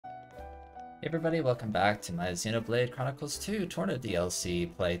Hey everybody, welcome back to my Xenoblade Chronicles 2 Torna DLC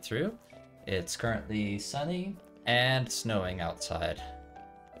playthrough. It's currently sunny and snowing outside.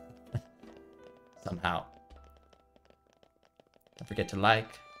 Somehow. Don't forget to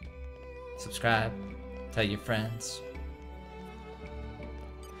like, subscribe, tell your friends.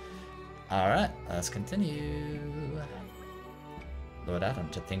 Alright, let's continue. Lord Adam,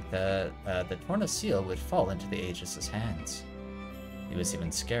 to think that the Torna seal would fall into the Aegis' hands. He was even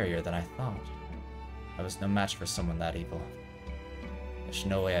scarier than I thought. I was no match for someone that evil. There's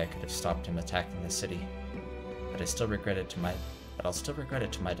no way I could have stopped him attacking the city, but I'll still regret it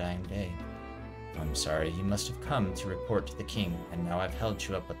to my dying day. I'm sorry, you must have come to report to the king, and now I've held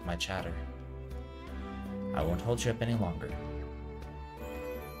you up with my chatter. I won't hold you up any longer.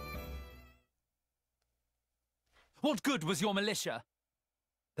 What good was your militia?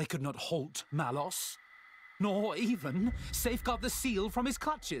 They could not halt Malos, nor even safeguard the seal from his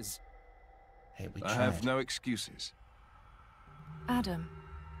clutches. Hey, we I tried. have no excuses. Adam.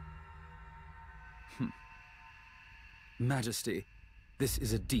 Majesty, this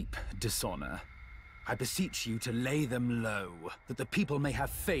is a deep dishonor. I beseech you to lay them low, that the people may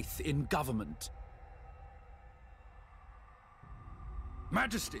have faith in government.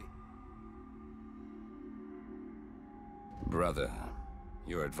 Majesty! Brother,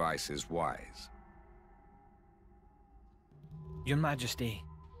 your advice is wise. Your Majesty.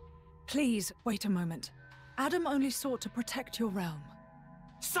 Please, wait a moment. Adam only sought to protect your realm.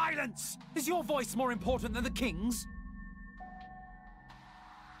 Silence! Is your voice more important than the king's?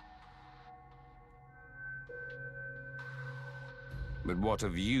 But what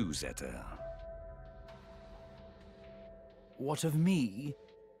of you, Zeta? What of me?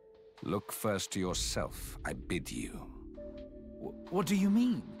 Look first to yourself, I bid you. What do you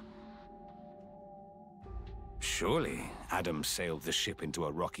mean? Surely, Adam sailed the ship into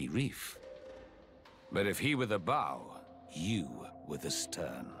a rocky reef. But if he were the bow, you were the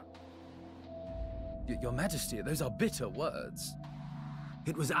stern. Your Majesty, those are bitter words.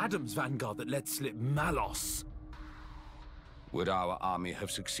 It was Adam's vanguard that let slip Malos. Would our army have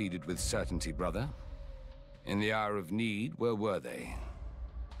succeeded with certainty, brother? In the hour of need, where were they?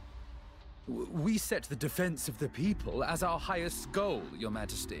 We set the defense of the people as our highest goal, Your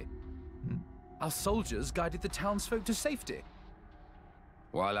Majesty. Our soldiers guided the townsfolk to safety.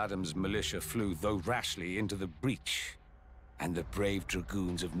 While Adam's militia flew, though rashly, into the breach, and the brave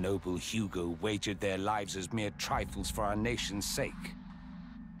dragoons of noble Hugo wagered their lives as mere trifles for our nation's sake.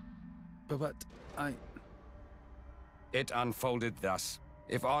 But It unfolded thus.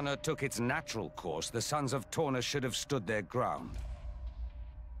 If honor took its natural course, the sons of Torna should have stood their ground.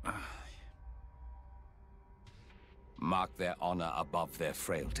 Mark their honor above their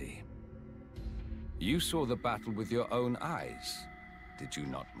frailty. You saw the battle with your own eyes, did you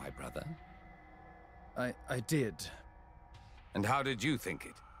not, my brother? I did. And how did you think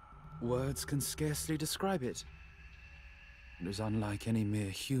it? Words can scarcely describe it. It was unlike any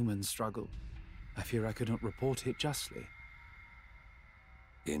mere human struggle. I fear I could not report it justly.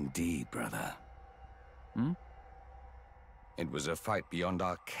 Indeed, brother. It was a fight beyond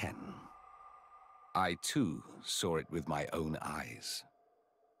our ken. I, too, saw it with my own eyes.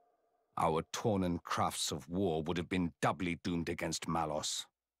 Our Tornan crafts of war would have been doubly doomed against Malos.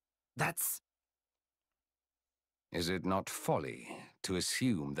 That's... Is it not folly to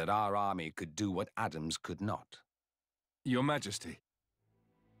assume that our army could do what Adam's could not? Your Majesty.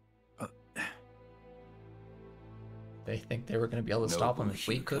 They think they were going to be able to stop them if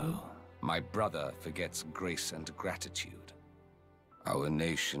we couldn't? My brother forgets grace and gratitude. Our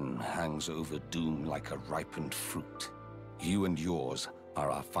nation hangs over doom like a ripened fruit. You and yours are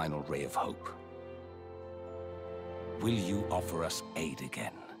our final ray of hope. Will you offer us aid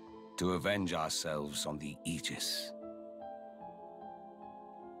again, to avenge ourselves on the Aegis?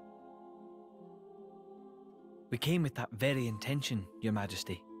 We came with that very intention, Your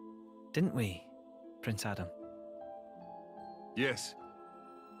Majesty. Didn't we, Prince Adam? Yes.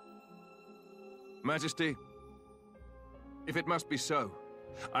 Majesty, if it must be so,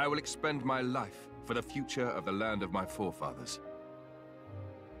 I will expend my life for the future of the land of my forefathers.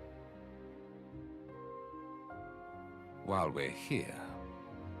 While we're here,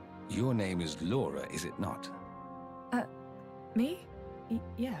 your name is Lora, is it not? Me?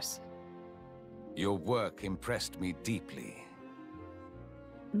 Yes. Your work impressed me deeply.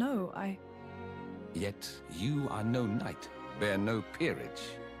 No, Yet you are no knight, bear no peerage.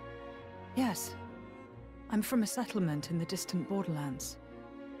 Yes. I'm from a settlement in the distant borderlands.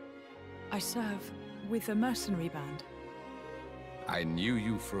 I serve with a mercenary band. I knew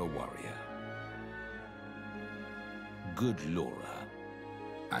you for a warrior. Good Lora.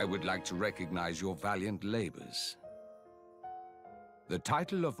 I would like to recognize your valiant labors. The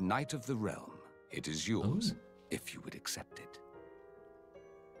title of Knight of the Realm, it is yours, if you would accept it.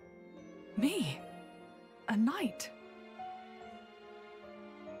 Me? A knight?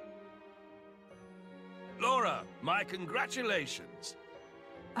 Lora, my congratulations.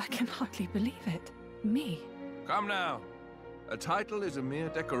 I can hardly believe it. Me? Come now. A title is a mere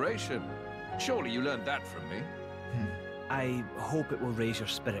decoration. Surely you learned that from me. I hope it will raise your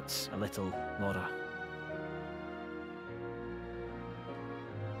spirits a little, Lora.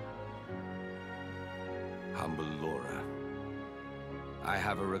 Humble Lora, I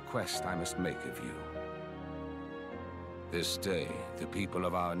have a request I must make of you. This day, the people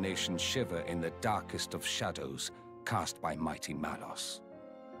of our nation shiver in the darkest of shadows cast by mighty Malos.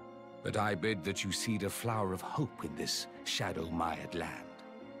 But I bid that you seed a flower of hope in this shadow-mired land.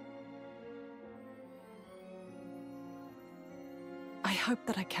 I hope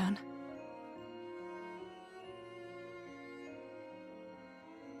that I can.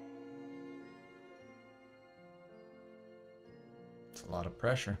 It's a lot of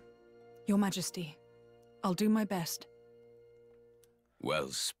pressure. Your Majesty, I'll do my best. Well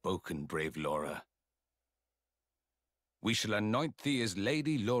spoken, brave Lora. We shall anoint thee as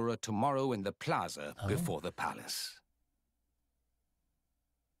Lady Lora tomorrow in the plaza before the palace.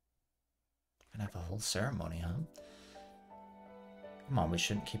 Gonna have a whole ceremony, huh? Come on, we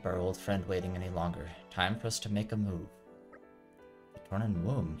shouldn't keep our old friend waiting any longer. Time for us to make a move. The Torna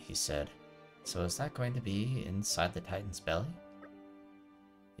womb, he said. So is that going to be inside the Titan's belly?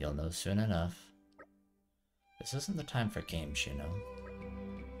 You'll know soon enough. This isn't the time for games, you know.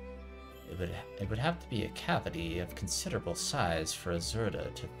 It would have to be a cavity of considerable size for a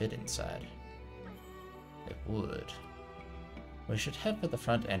Zerda to fit inside. It would. We should head for the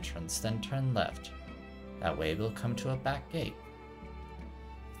front entrance, then turn left. That way we'll come to a back gate.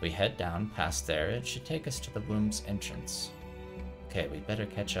 If we head down past there, it should take us to the womb's entrance. Okay, we better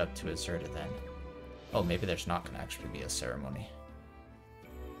catch up to a Zerda then. Oh, maybe there's not gonna actually be a ceremony.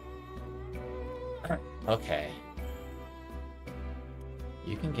 Okay.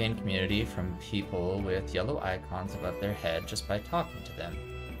 You can gain community from people with yellow icons above their head just by talking to them.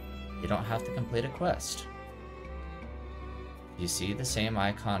 You don't have to complete a quest. If you see the same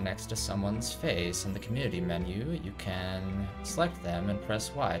icon next to someone's face in the community menu, you can select them and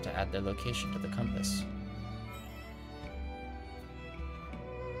press Y to add their location to the compass.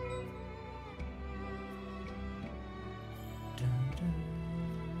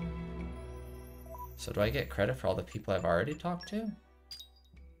 So do I get credit for all the people I've already talked to?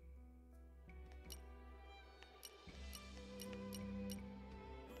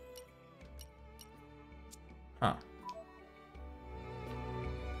 Huh.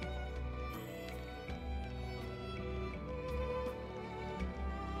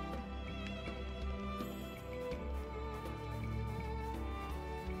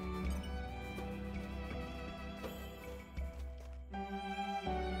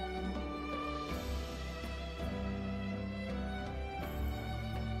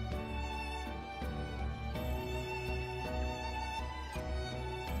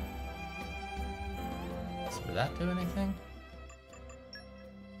 Did that do anything?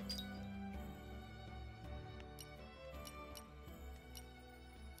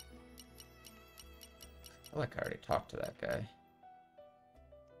 I feel like I already talked to that guy.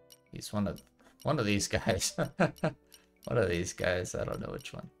 He's one of these guys. One of these guys, I don't know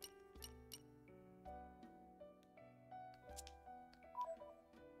which one.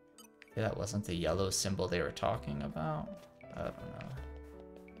 Yeah, that wasn't the yellow symbol they were talking about. I don't know.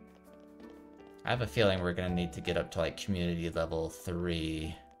 I have a feeling we're gonna need to get up to like community level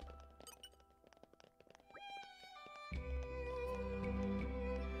 3.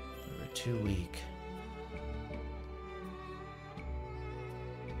 We're too weak.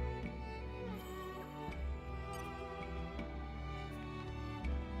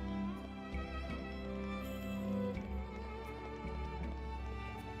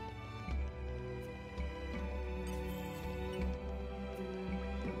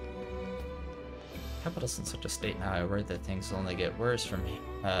 Capital's in such a state now. I worry that things will only get worse for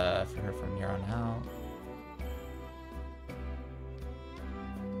her from here on out.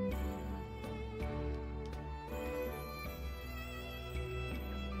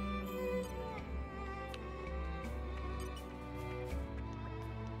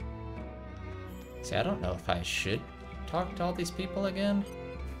 See, I don't know if I should talk to all these people again.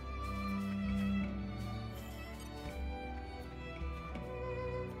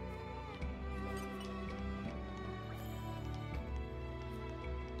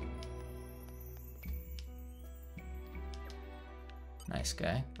 Nice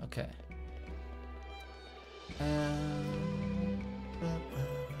guy. Okay.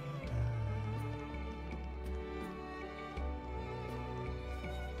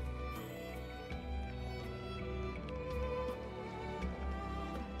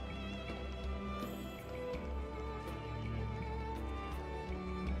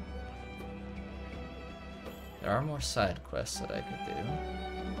 There are more side quests that I could do.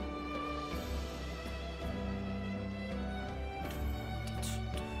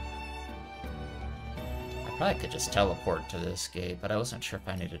 I probably could just teleport to this gate, but I wasn't sure if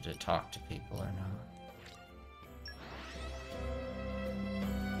I needed to talk to people or not.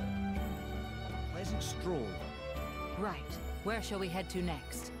 Pleasant stroll. Right. Where shall we head to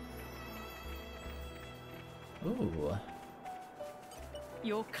next? Ooh.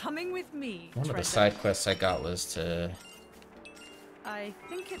 You're coming with me, One of the treasure. side quests I got was to I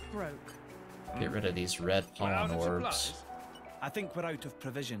think it broke. get rid of these red pollen orbs. I think we're out of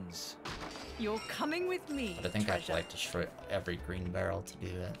provisions. You're coming with me, But I think I have to treasure. like destroy every green barrel to do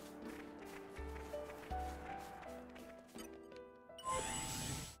it.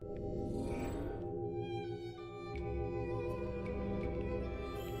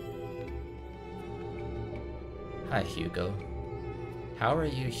 Hi, Hugo. How are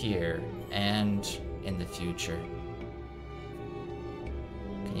you here and in the future?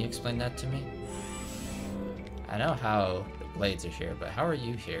 Can you explain that to me? I know how the blades are here, but how are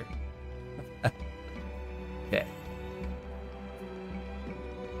you here? Okay.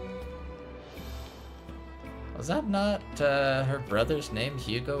 Was that not her brother's name,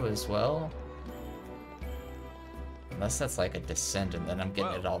 Hugo, as well? Unless that's like a descendant, then I'm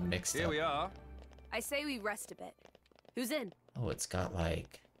getting it all mixed Here up. we are. I say we rest a bit. Who's in? Oh, it's got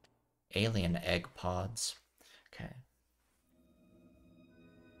like alien egg pods. Okay.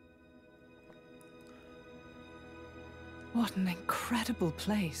 What an incredible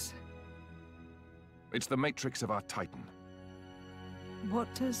place. It's the matrix of our Titan.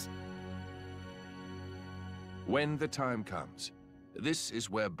 What does... When the time comes, this is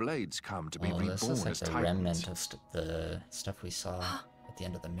where blades come to be Oh, this reborn is like as the Titans. remnant of the stuff we saw at the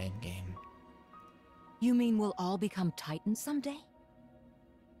end of the main game. You mean we'll all become Titans someday?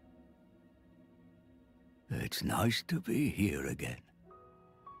 It's nice to be here again.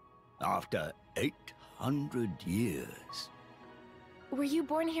 After 800 years. Were you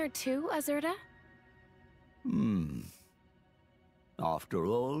born here too, Azurda? After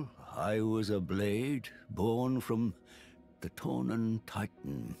all, I was a blade born from the Tornan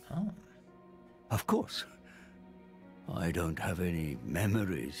Titan. Oh. Of course. I don't have any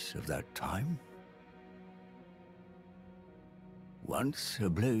memories of that time. Once a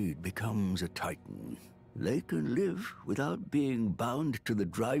blade becomes a Titan, they can live without being bound to the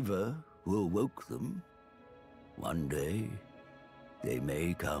driver who awoke them. One day, they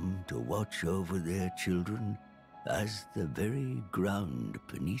may come to watch over their children as the very ground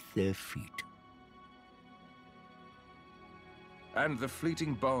beneath their feet. And the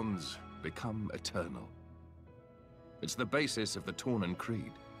fleeting bonds become eternal. It's the basis of the Tornan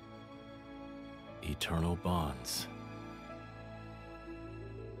Creed. Eternal bonds.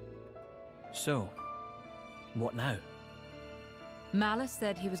 So, what now? Malice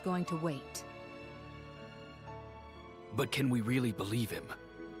said he was going to wait. But can we really believe him?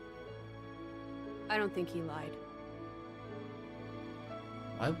 I don't think he lied.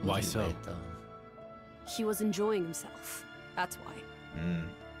 Why so? wait, though? He was enjoying himself. That's why.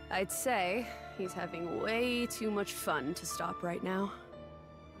 I'd say he's having way too much fun to stop right now.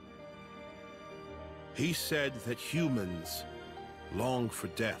 He said that humans long for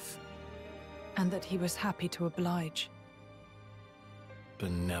death. And that he was happy to oblige.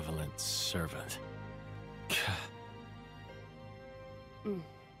 Benevolent servant.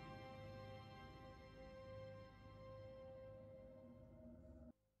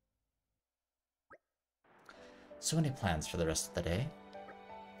 So any plans for the rest of the day?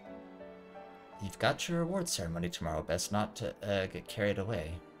 You've got your reward ceremony tomorrow. Best not to get carried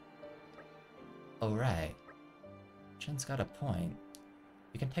away. Oh, right. Jen's got a point.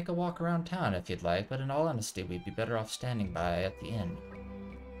 We can take a walk around town if you'd like, but in all honesty, we'd be better off standing by at the inn.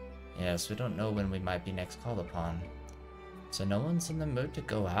 Yes, we don't know when we might be next called upon. So no one's in the mood to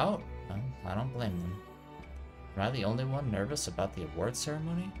go out? Well, I don't blame them. Am I the only one nervous about the award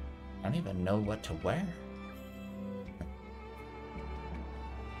ceremony? I don't even know what to wear.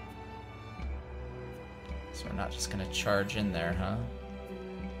 So we're not just gonna charge in there, huh?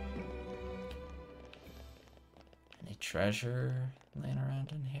 Any treasure laying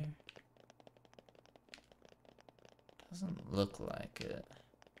around in here? Doesn't look like it.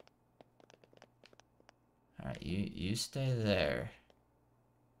 Alright, you stay there.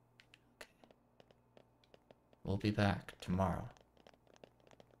 We'll be back tomorrow.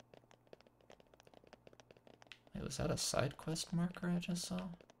 Wait, was that a side quest marker I just saw?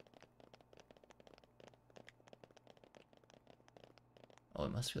 Oh,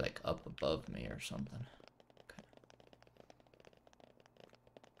 it must be like up above me or something. Okay.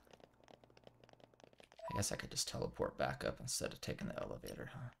 I guess I could just teleport back up instead of taking the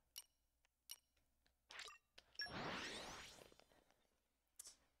elevator, huh?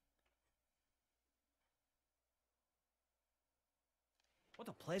 What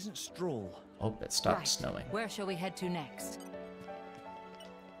a pleasant stroll. Oh, it stopped snowing. Where shall we head to next?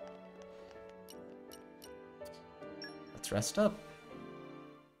 Let's rest up.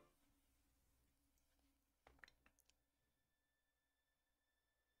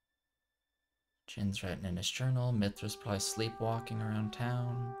 Jin's writing in his journal. Mithra's probably sleepwalking around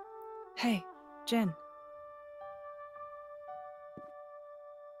town. Hey, Jin.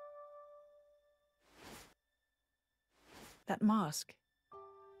 That mask.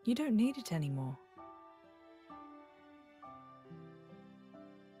 You don't need it anymore.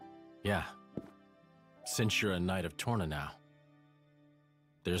 Yeah. Since you're a Knight of Torna now,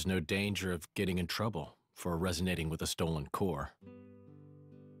 there's no danger of getting in trouble for resonating with a stolen core.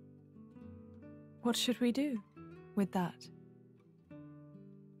 What should we do with that?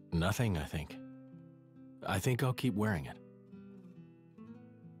 Nothing, I think. I think I'll keep wearing it.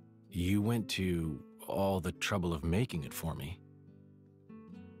 You went to all the trouble of making it for me.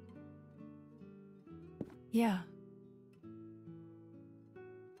 Yeah.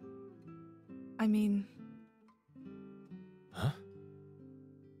 I mean... Huh?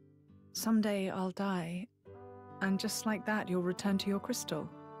 Someday I'll die, and just like that you'll return to your crystal.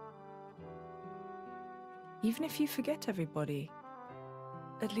 Even if you forget everybody,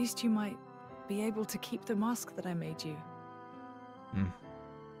 at least you might be able to keep the mask that I made you.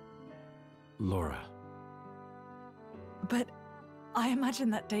 Lora. But I imagine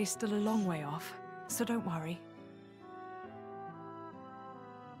that day's still a long way off, so don't worry.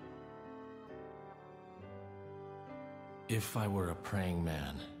 If I were a praying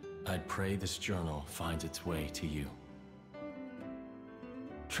man, I'd pray this journal finds its way to you.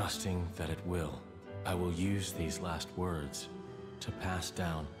 Trusting that it will, I will use these last words to pass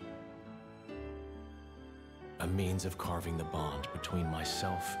down a means of carving the bond between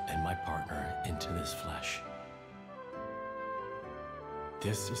myself and my partner into this flesh.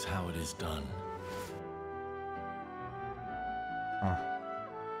 This is how it is done. Huh.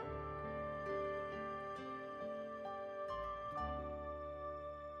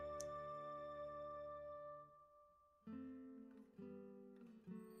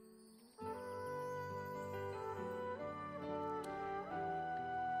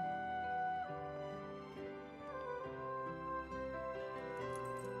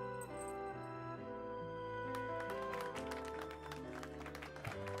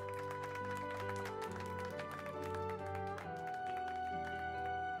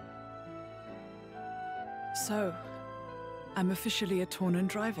 So, I'm officially a Tornan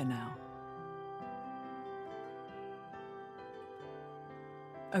driver now.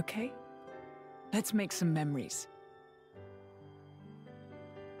 Okay, let's make some memories.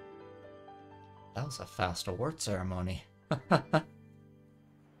 That was a fast award ceremony.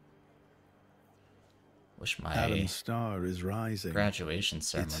 Wish my Alan's star is rising. graduation It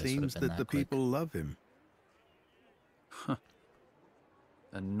ceremony seems that the people love him.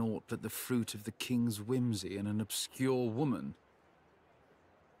 And naught but the fruit of the king's whimsy and an obscure woman.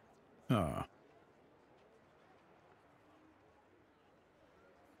 Ah.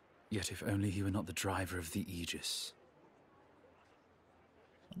 Yet if only he were not the driver of the Aegis.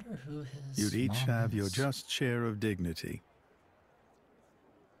 Wonder who his You'd each mom have your is. just share of dignity.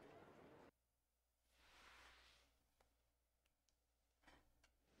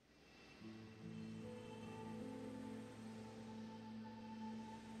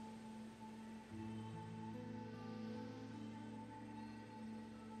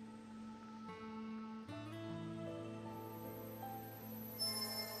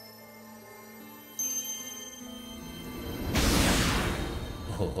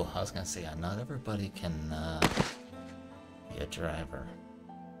 Oh, I was gonna say, not everybody can be a driver.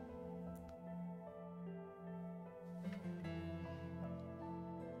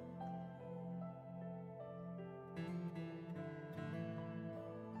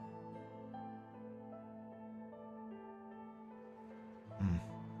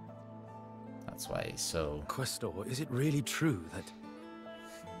 That's why he's so... Questor, is it really true that...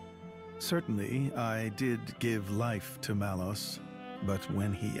 Certainly, I did give life to Malos, but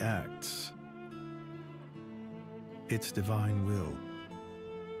when he acts, it's divine will.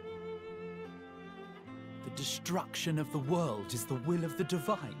 The destruction of the world is the will of the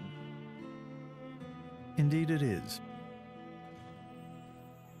divine. Indeed it is.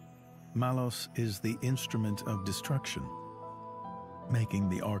 Malos is the instrument of destruction. Making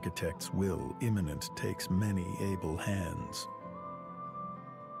the architect's will imminent takes many able hands.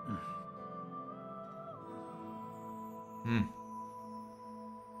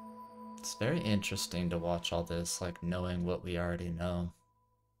 It's very interesting to watch all this, like knowing what we already know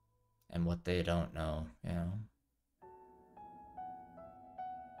and what they don't know, you know?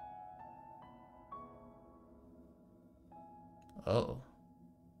 Oh.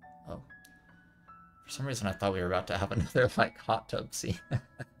 For some reason I thought we were about to have another, like, hot tub scene.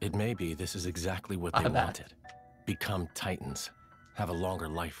 It may be this is exactly what they wanted. Become Titans. Have a longer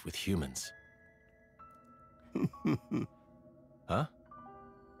life with humans. Huh?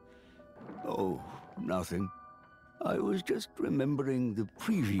 Oh, nothing. I was just remembering the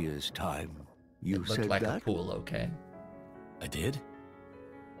previous time you said that. It looked like a pool, okay? I did?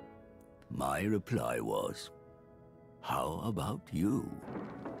 My reply was, how about you?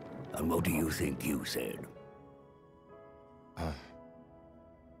 And what do you think you said?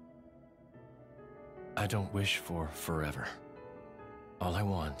 I don't wish for forever. All I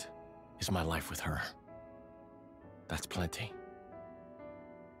want is my life with her. That's plenty.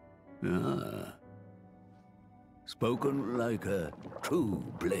 Ah. Spoken like a true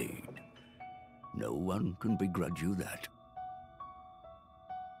blade. No one can begrudge you that.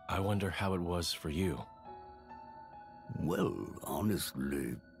 I wonder how it was for you. Well,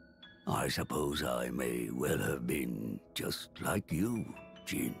 honestly, I suppose I may well have been just like you,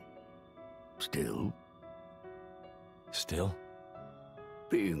 Jin. Still? Still?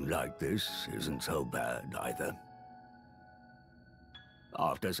 Being like this isn't so bad either.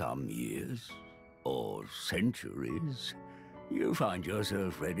 After some years, or centuries, you find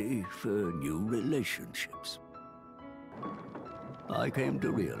yourself ready for new relationships. I came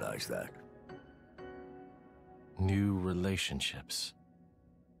to realize that. New relationships.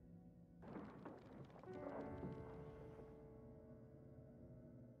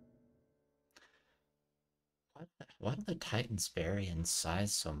 Why do the Titans vary in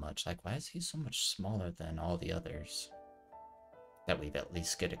size so much? Like, why is he so much smaller than all the others that we've at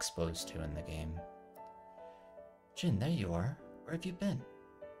least get exposed to in the game? Jin, there you are. Where have you been?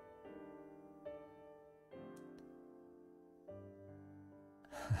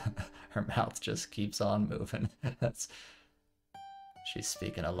 Her mouth just keeps on moving. She's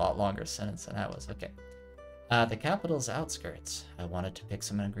speaking a lot longer sentence than I was. Okay. The capital's outskirts. I wanted to pick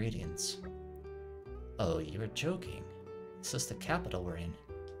some ingredients. Oh, you were joking. This is the capital we're in.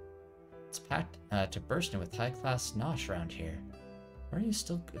 It's packed to bursting with high-class nosh around here. Why are you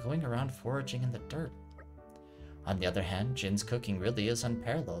still going around foraging in the dirt? On the other hand, Jin's cooking really is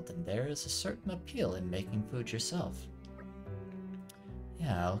unparalleled, and there is a certain appeal in making food yourself.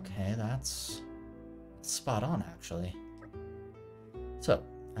 Yeah, okay, that's spot on, actually. So,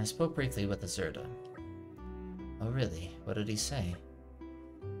 I spoke briefly with Azurda. Oh, really? What did he say?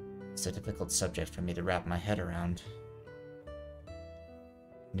 It's a difficult subject for me to wrap my head around.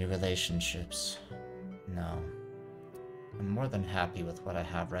 New relationships. No. I'm more than happy with what I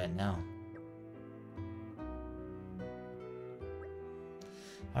have right now.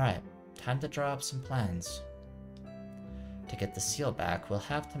 Alright, time to draw up some plans. To get the seal back, we'll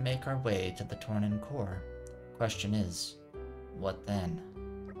have to make our way to the Tornan core. Question is, what then?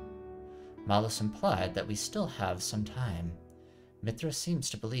 Malus implied that we still have some time. Mithra seems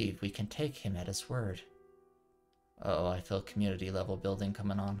to believe we can take him at his word. Uh-oh, I feel community level building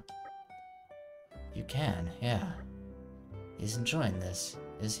coming on. You can, yeah. He's enjoying this,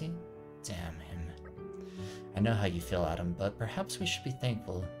 is he? Damn him. I know how you feel, Adam, but perhaps we should be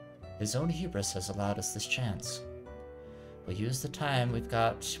thankful. His own hubris has allowed us this chance. We'll use the time we've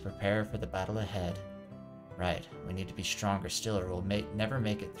got to prepare for the battle ahead. Right, we need to be stronger still or we'll never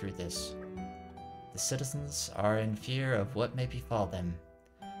make it through this. The citizens are in fear of what may befall them.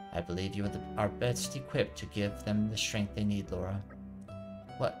 I believe you are best equipped to give them the strength they need, Lora.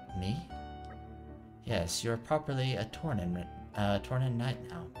 What, me? Yes, you are properly a Tornan knight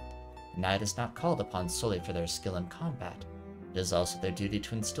now. A knight is not called upon solely for their skill in combat. It is also their duty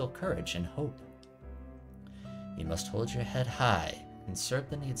to instill courage and hope. You must hold your head high and serve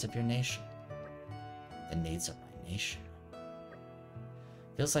the needs of your nation. The needs of my nation.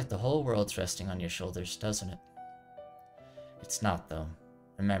 Feels like the whole world's resting on your shoulders, doesn't it? It's not, though.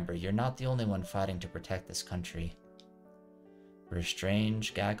 Remember, you're not the only one fighting to protect this country. We're a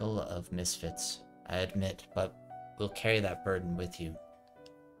strange gaggle of misfits, I admit, but we'll carry that burden with you.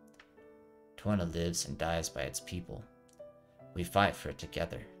 Torna lives and dies by its people. We fight for it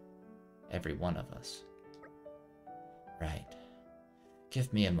together. Every one of us. Right.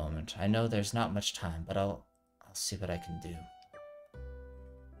 Give me a moment. I know there's not much time, but I'll see what I can do.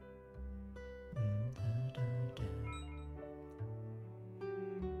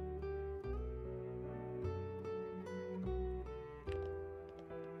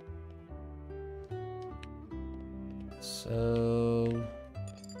 So...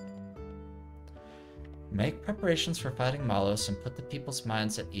 Make preparations for fighting Malos and put the people's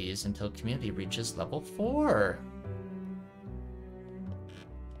minds at ease until community reaches level 4.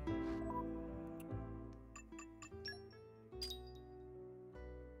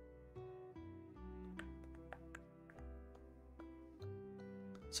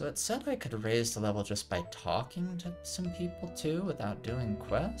 So it said I could raise the level just by talking to some people too, without doing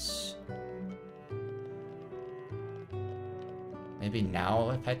quests. Maybe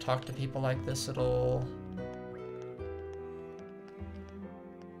now if I talk to people like this, it'll...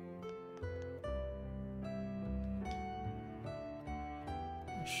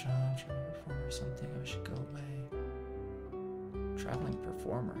 Performer or something, I should go away. Traveling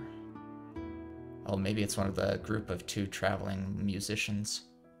performer. Oh, maybe it's one of the group of 2 traveling musicians.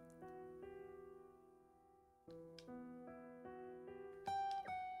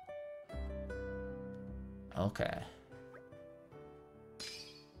 Okay.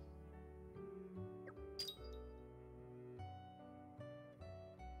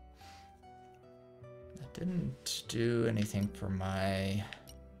 That didn't do anything for my...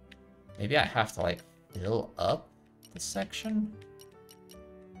 Maybe I have to, like, fill up the section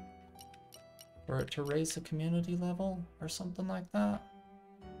for it to raise the community level or something like that.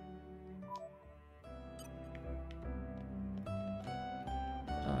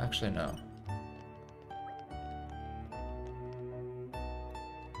 I don't actually know.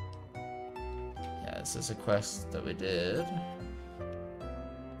 Yeah, this is a quest that we did.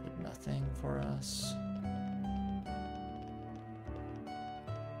 Did nothing for us.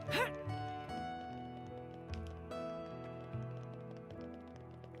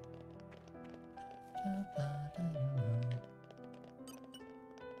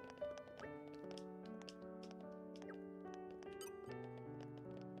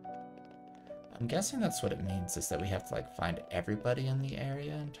 I'm guessing that's what it means, is that we have to, like, find everybody in the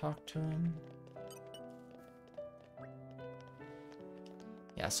area and talk to them.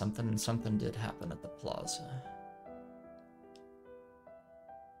 Yeah, something did happen at the plaza.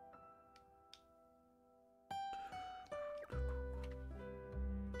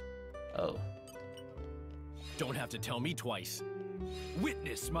 Oh. Don't have to tell me twice.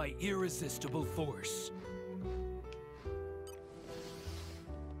 Witness my irresistible force.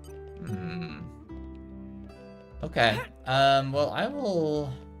 Okay. Well, I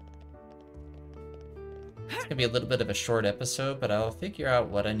will... It's gonna be a little bit of a short episode, but I'll figure out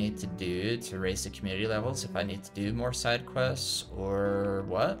what I need to do to raise the community levels, if I need to do more side quests or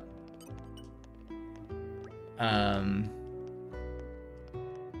what.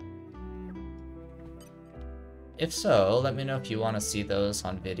 If so, let me know if you want to see those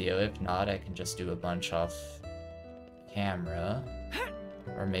on video. If not, I can just do a bunch off camera.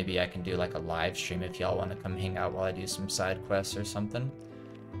 Or maybe I can do like a live stream if y'all want to come hang out while I do some side quests or something.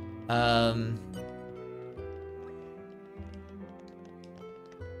 Have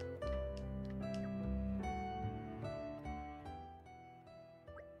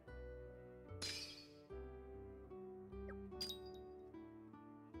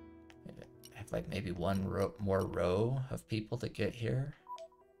like maybe one more row of people to get here.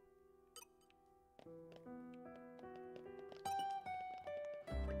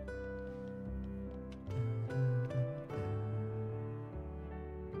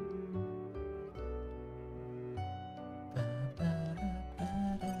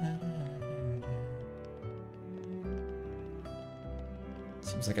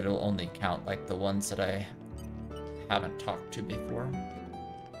 Seems like it'll only count like the ones that I haven't talked to before.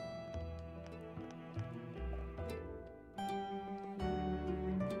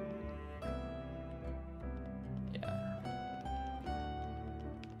 Yeah.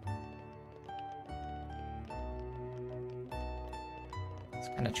 It's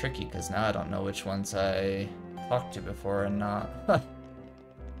kind of tricky because now I don't know which ones I talked to before and not.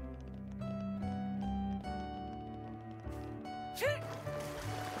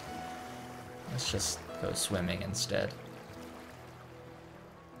 Let's just go swimming instead.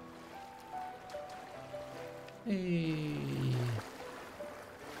 Hey.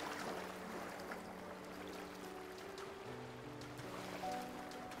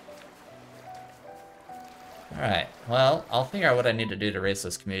 Alright, well, I'll figure out what I need to do to raise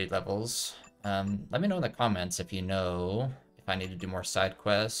those community levels. Let me know in the comments if you know if I need to do more side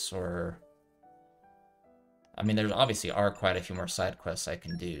quests or I mean, there's obviously are quite a few more side quests I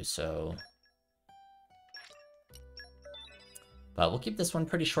can do, so... But we'll keep this one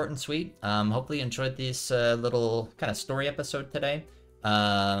pretty short and sweet. Hopefully you enjoyed this little kind of story episode today.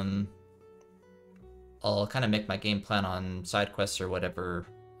 I'll kind of make my game plan on side quests or whatever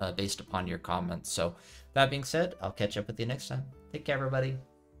based upon your comments. So that being said, I'll catch up with you next time. Take care, everybody.